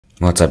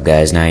What's up,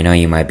 guys? Now I know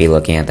you might be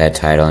looking at that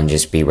title and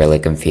just be really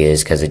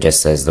confused because it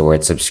just says the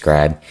word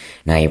subscribe.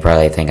 Now you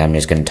probably think I'm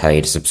just going to tell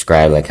you to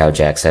subscribe like how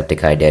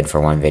Jacksepticeye did for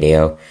one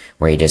video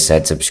where he just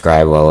said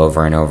subscribe all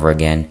over and over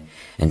again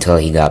until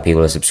he got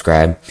people to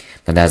subscribe.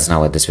 But that's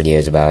not what this video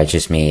is about. It's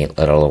just me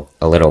a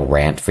little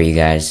rant for you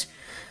guys.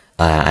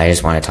 I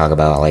just want to talk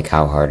about like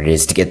how hard it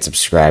is to get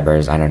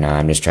subscribers. I don't know.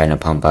 I'm just trying to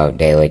pump out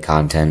daily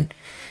content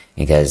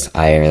because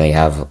I really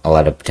have a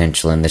lot of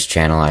potential in this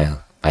channel.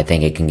 I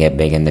think it can get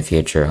big in the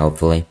future,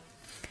 hopefully.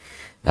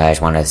 I just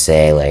want to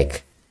say,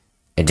 like,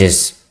 I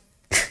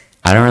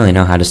don't really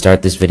know how to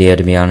start this video,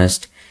 to be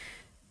honest.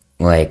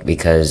 Like,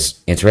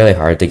 because it's really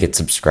hard to get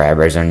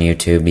subscribers on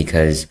YouTube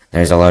because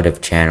there's a lot of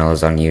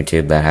channels on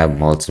YouTube that have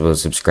multiple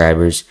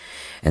subscribers.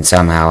 And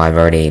somehow I've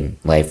already,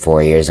 like,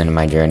 4 years into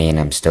my journey and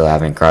I'm still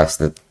haven't crossed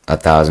the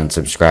 1,000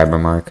 subscriber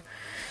mark.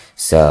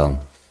 So,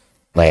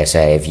 like I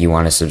said, if you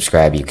want to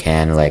subscribe, you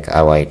can. Like,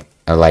 I'd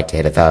like to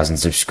hit 1,000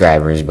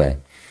 subscribers, but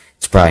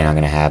it's probably not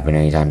going to happen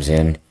anytime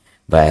soon,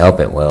 but I hope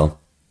it will.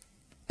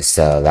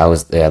 So that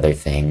was the other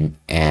thing,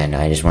 and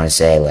I just want to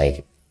say,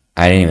 like,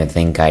 I didn't even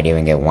think I'd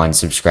even get 1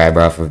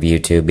 subscriber off of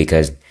YouTube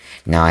because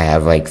now I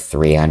have like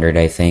 300,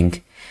 I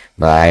think.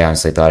 But I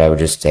honestly thought I would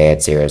just stay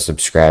at 0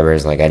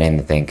 subscribers. Like, I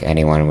didn't think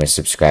anyone would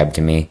subscribe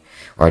to me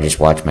or just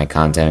watch my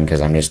content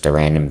because I'm just a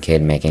random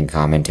kid making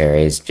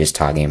commentaries, just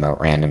talking about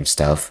random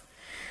stuff.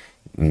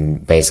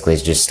 Basically,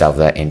 it's just stuff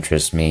that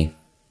interests me.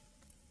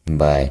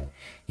 But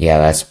yeah,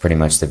 that's pretty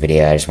much the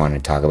video. I just wanted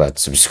to talk about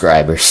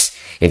subscribers,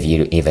 if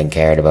you even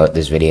cared about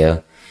this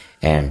video.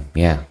 And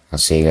yeah, I'll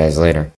see you guys later.